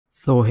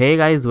So hey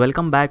guys,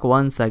 welcome back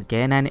once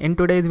again, and in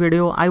today's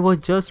video I was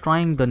just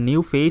trying the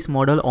new face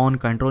model on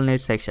ControlNet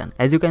section.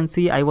 As you can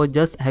see, I was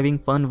just having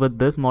fun with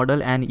this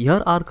model, and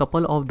here are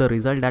couple of the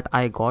results that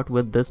I got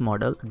with this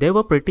model. They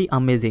were pretty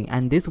amazing,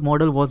 and this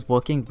model was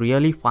working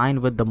really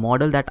fine with the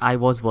model that I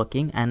was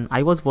working, and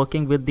I was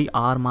working with the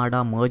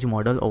rmadaMerge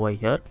model over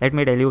here. Let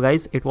me tell you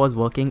guys, it was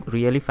working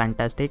really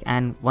fantastic,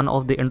 and one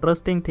of the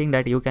interesting thing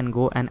that you can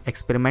go and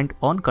experiment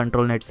on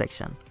ControlNet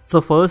section.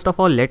 So first of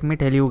all, let me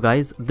tell you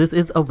guys, this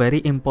is a very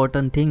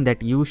important thing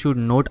that you should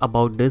note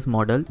about this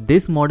model.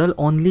 This model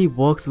only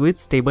works with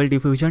Stable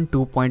Diffusion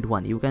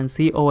 2.1. You can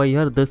see over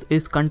here, this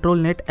is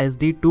ControlNet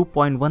SD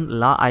 2.1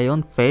 La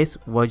Ion Face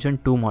version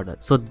 2 model.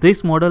 So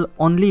this model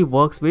only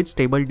works with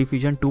Stable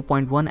Diffusion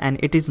 2.1 and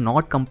it is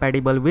not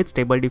compatible with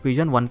Stable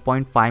Diffusion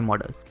 1.5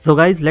 model. So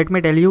guys, let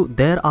me tell you,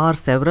 there are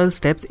several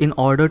steps in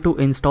order to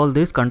install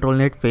this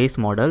ControlNet Face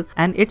model,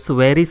 and it's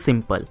very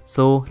simple.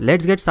 So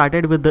let's get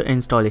started with the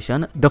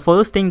installation. The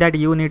first thing that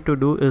you need to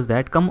do is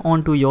that come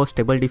on to your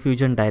Stable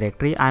Diffusion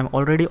directory. I'm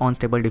already on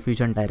Stable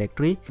Diffusion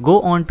directory.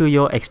 Go on to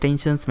your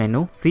extensions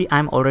menu. See,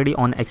 I'm already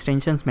on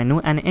extensions menu,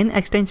 and in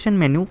extension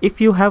menu,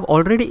 if you have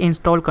already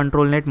installed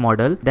ControlNet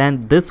model,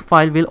 then this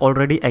file will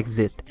already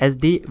exist as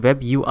the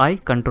web UI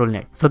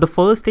ControlNet. So the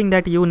first thing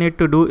that you need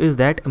to do is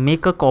that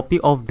make a copy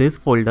of this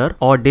folder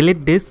or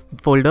delete this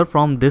folder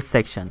from this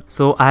section.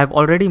 So I have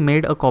already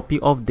made a copy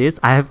of this.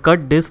 I have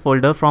cut this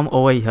folder from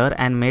over here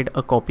and made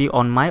a copy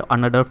on my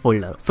another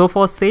folder. So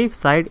for safe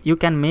side, you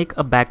can make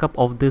a backup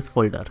of this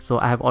folder. So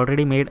I have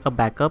already made a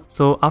backup.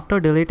 So after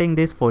deleting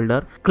this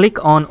folder,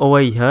 click on over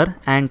here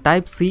and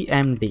type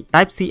cmd.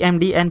 Type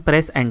cmd and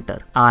press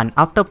enter. And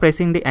after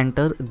pressing the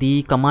enter,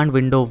 the command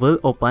window will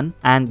open.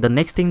 And the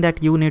next thing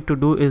that you need to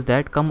do is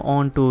that come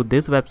on to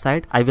this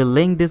website. I will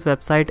link this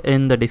website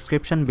in the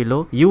description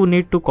below. You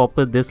need to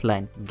copy this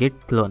line, git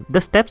clone.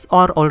 The steps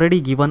are already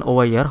given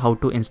over here how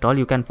to install.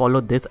 You can follow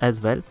this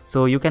as well.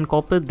 So you can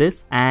copy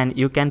this and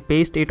you can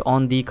paste it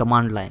on the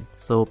command line.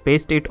 So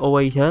paste it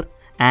over here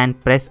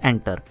and press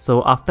enter.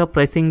 So after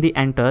pressing the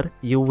enter,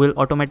 you will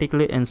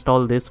automatically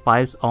install these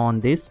files on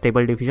this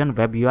Stable Diffusion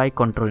web UI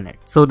ControlNet.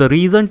 So the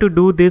reason to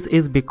do this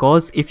is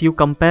because if you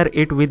compare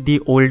it with the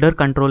older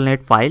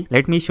ControlNet file,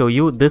 let me show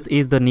you, this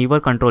is the newer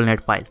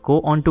ControlNet file.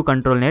 Go on to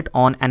ControlNet.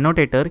 On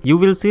annotator, you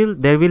will see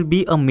there will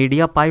be a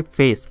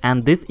MediaPipeFace,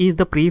 and this is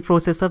the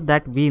preprocessor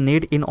that we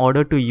need in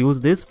order to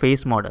use this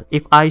face model.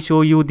 If I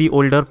show you the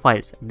older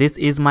files, this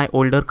is my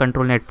older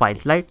ControlNet file,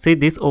 right? See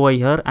this over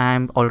here, I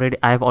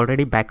have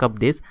already backup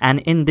this, and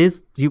in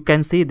this you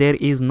can see there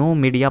is no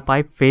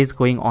MediaPipeFace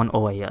going on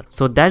over here.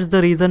 So that's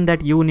the reason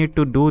that you need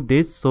to do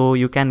this, so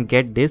you can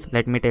get this.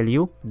 Let me tell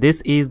you,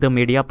 this is the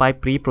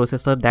MediaPipe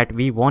preprocessor that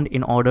we want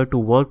in order to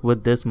work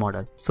with this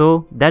model.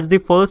 So that's the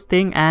first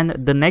thing, and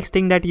the next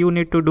thing that you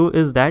need to do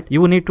is that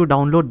you need to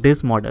download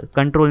this model,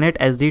 ControlNet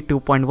SD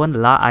 2.1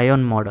 La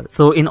Ion model.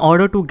 So in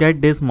order to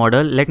get this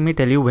model, let me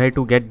tell you where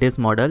to get this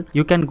model.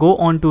 You can go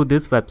on to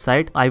this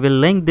website. I will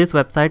link this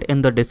website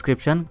in the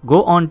description.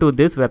 Go on to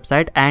this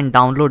website and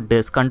download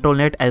this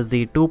ControlNet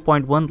SD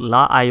 2.1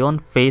 La Ion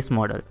face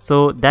model.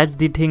 So that's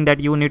the thing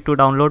that you need to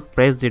download.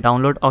 Press the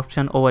download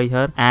option over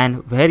here,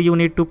 and where you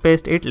need to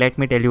paste it, let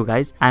me tell you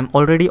guys, I'm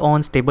already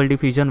on Stable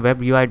Diffusion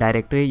web UI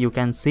directory. You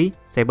can see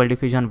Stable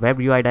Diffusion web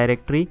UI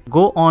directory.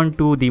 Go on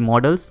to the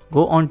models,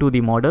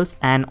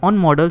 and on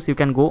models you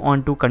can go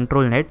on to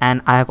ControlNet,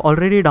 and I have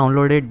already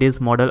downloaded this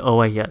model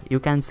over here.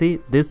 You can see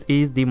this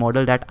is the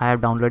model that I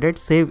have downloaded.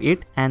 Save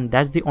it, and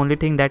that's the only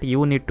thing that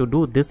you need to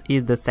do. This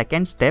is the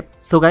second step.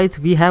 So guys,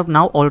 we have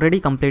now already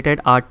completed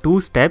our 2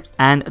 steps,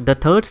 and the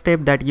third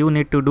step that you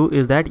need to do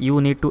is that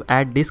you need to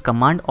add this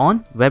command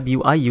on web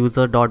UI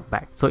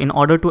user.bat. So in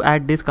order to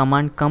add this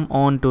command, come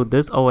on to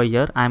this over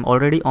here. I'm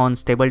already on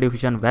Stable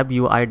Diffusion web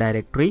UI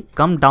directory.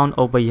 Come down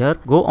over here,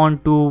 go on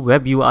to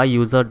web UI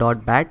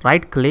user.bat,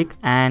 right click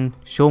and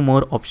show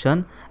more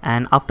option,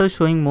 and after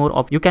showing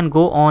more you can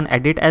go on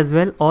edit as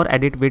well or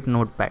edit with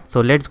notepad.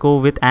 So let's go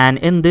with, and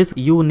in this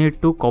you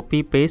need to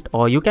copy paste,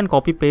 or you can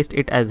copy paste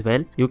it as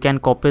well. You can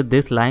copy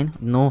this line,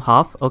 no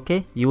half.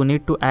 Okay, you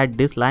need to add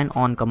this line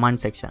on command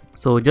section.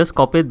 So just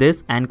copy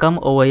this and come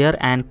over here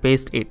and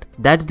paste it.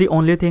 That's the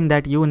only thing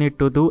that you need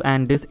to do,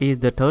 and this is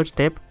the third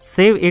step.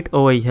 Save it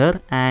over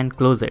here and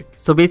close it.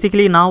 So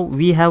basically now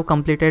we have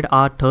completed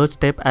our third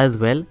step as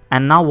well,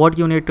 and now what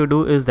you need to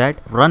do is that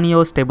run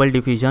your Stable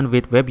Diffusion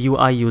with web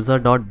UI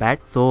user.bat.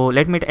 So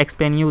let me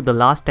explain you the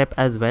last step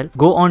as well.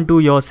 Go on to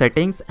your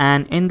settings,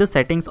 and in the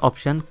settings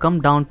option, come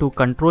down to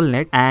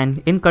ControlNet,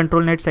 and in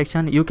ControlNet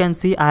section you can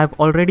see I have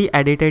already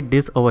edited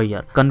this over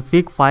here,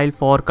 config file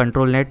for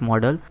ControlNet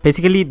model.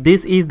 Basically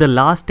this is the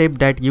last step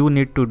that you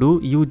need to do.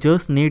 You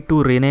just need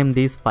to rename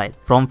this file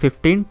from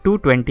 15 to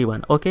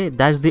 21. Okay,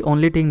 that's the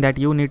only thing that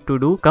you need to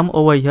do. Come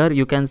over here,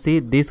 you can see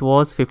this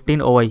was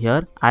 15 over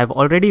here. I've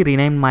already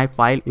renamed my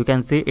file. You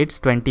can see it's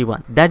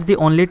 21. That's the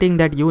only thing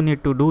that you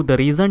need to do. The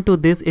reason to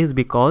this is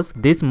because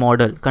this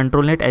model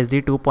ControlNet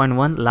SD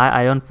 2.1 La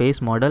Ion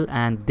face model,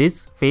 and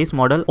this face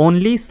model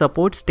only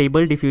supports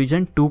Stable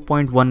Diffusion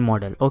 2.1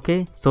 model.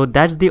 Okay, so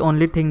that's the only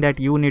only thing that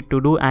you need to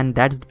do, and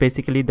that's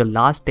basically the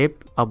last step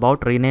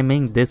about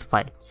renaming this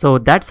file. So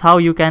that's how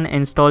you can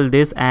install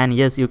this, and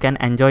yes, you can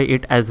enjoy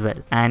it as well.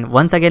 And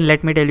once again,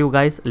 let me tell you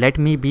guys, let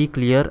me be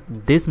clear,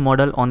 this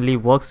model only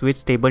works with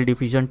Stable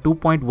Diffusion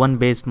 2.1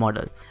 based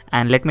model.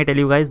 And let me tell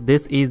you guys,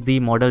 this is the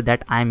model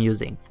that I'm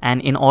using.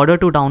 And in order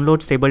to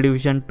download Stable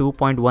Diffusion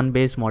 2.1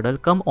 based model,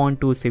 come on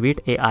to Civit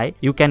AI.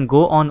 You can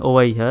go on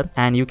over here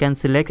and you can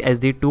select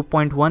SD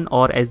 2.1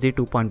 or SD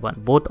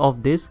 2.1. Both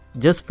of this,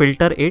 just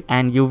filter it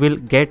and you will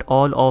get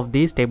all of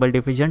the Stable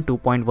Diffusion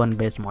 2.1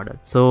 based model.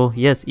 So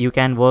yes, you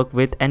can work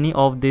with any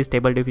of the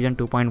Stable Diffusion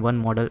 2.1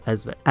 model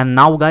as well. And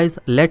now guys,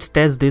 let's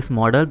test this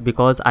model,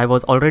 because I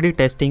was already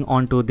testing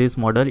onto this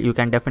model. You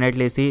can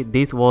definitely see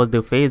this was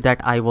the phase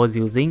that I was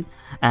using,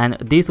 and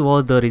this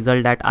was the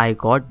result that I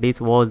got. This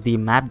was the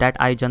map that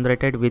I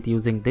generated with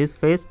using this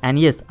phase, and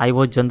yes, I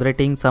was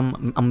generating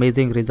some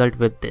amazing result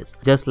with this,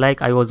 just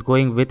like I was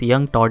going with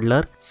young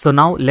toddler. So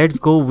now let's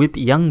go with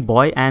young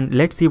boy and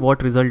let's see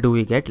what result do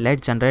we get.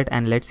 Let's generate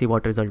and let's see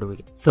what result do we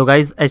get. So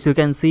guys, as you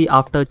can see,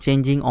 after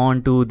changing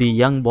on to the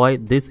young boy,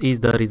 this is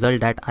the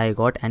result that I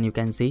got, and you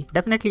can see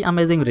definitely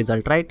amazing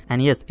result, right?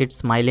 And yes, it's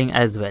smiling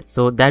as well.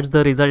 So that's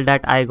the result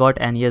that I got,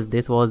 and yes,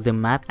 this was the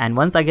map. And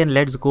once again,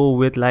 let's go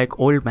with like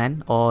old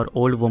man or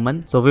old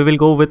woman. So we will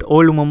go with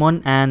old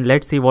woman and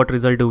let's see what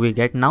result do we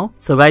get now.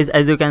 So guys,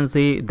 as you can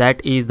see,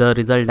 that is the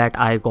result that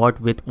I got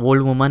with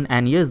old woman,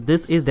 and yes,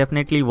 this is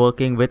definitely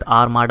working with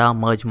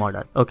rmadaMerge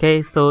model.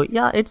 Okay, so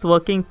yeah, it's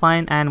working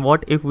fine. And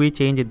what if we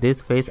change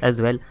this face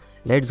as well?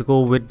 Let's go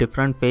with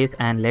different face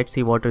and let's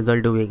see what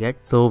result do we get.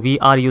 So we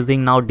are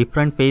using now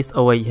different face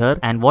over here,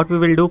 and what we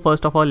will do,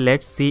 first of all,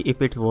 let's see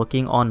if it's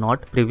working or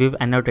not. Preview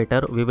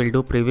annotator, we will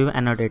do preview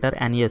annotator,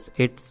 and yes,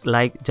 it's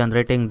like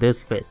generating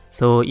this face.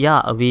 So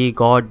yeah, we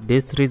got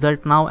this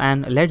result now,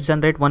 and let's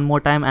generate one more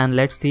time and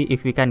let's see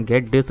if we can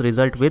get this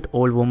result with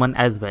old woman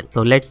as well.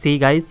 So let's see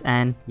guys,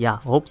 and yeah,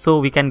 hope so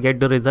we can get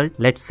the result.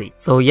 Let's see.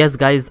 So yes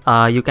guys,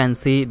 you can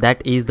see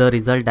that is the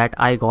result that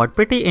I got.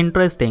 Pretty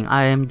interesting.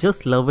 I am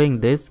just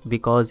loving this,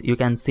 because you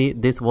can see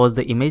this was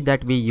the image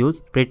that we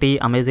used. Pretty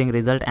amazing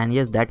result, and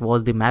yes, that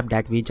was the map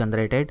that we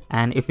generated.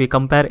 And if we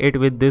compare it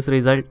with this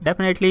result,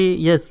 definitely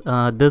yes,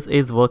 this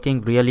is working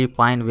really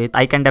fine with.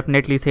 I can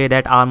definitely say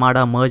that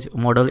rmadaMerge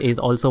model is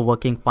also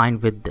working fine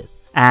with this.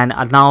 And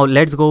now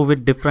let's go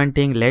with different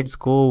thing. Let's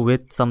go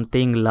with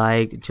something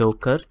like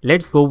Joker.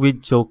 Let's go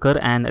with Joker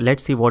and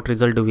let's see what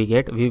result do we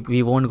get.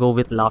 We won't go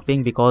with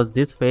laughing, because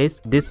this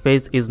face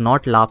is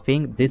not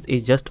laughing. This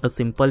is just a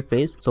simple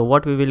face. So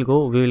what we will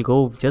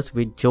go just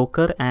with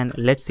Joker, and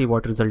let's see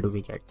what result do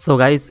we get. So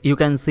guys, you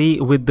can see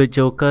with the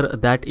Joker,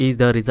 that is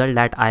the result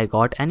that I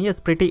got, and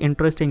yes, pretty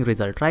interesting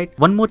result, right?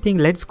 One more thing,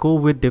 let's go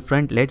with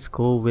different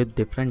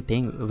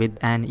thing with,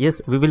 and yes,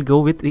 we will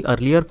go with the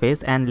earlier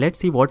face and let's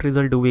see what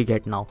result do we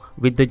get now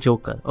with the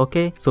Joker.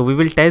 Okay, so we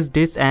will test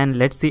this and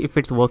let's see if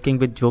it's working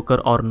with Joker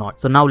or not.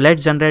 So now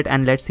let's generate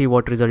and let's see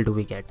what result do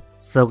we get.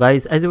 So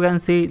guys, as you can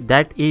see,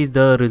 that is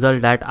the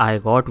result that I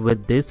got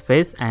with this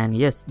face, and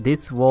yes,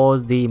 this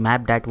was the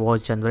map that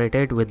was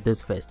generated with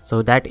this face.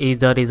 So that is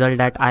the result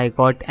that I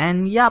got,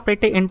 and yeah,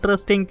 pretty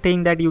interesting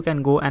thing that you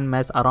can go and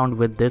mess around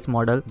with this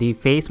model, the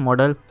face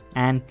model.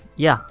 And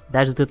yeah,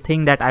 that's the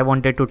thing that I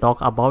wanted to talk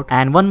about.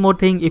 And one more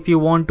thing, if you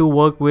want to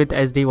work with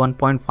SD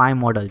 1.5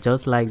 model,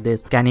 just like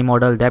this Canny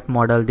model, depth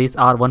model, these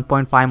are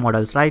 1.5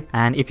 models, right?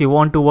 And if you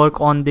want to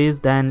work on this,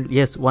 then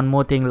yes, one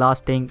more thing,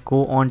 last thing,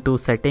 go on to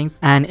settings,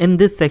 and in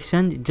this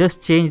section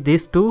just change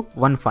this to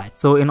 1.5.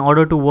 So in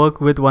order to work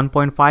with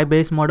 1.5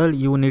 base model,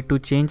 you need to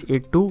change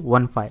it to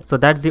 1.5. So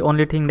that's the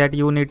only thing that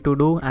you need to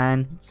do.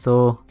 And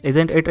so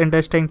isn't it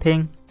interesting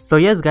thing? So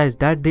yes guys,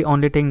 that's the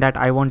only thing that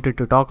I wanted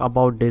to talk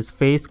about this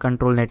face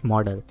ControlNet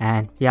model,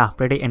 and yeah,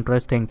 pretty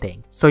interesting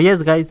thing. So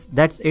yes guys,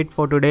 that's it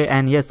for today,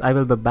 and yes, I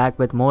will be back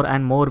with more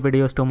and more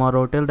videos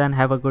tomorrow. Till then,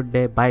 have a good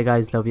day. Bye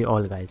guys, love you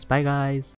all guys. Bye guys.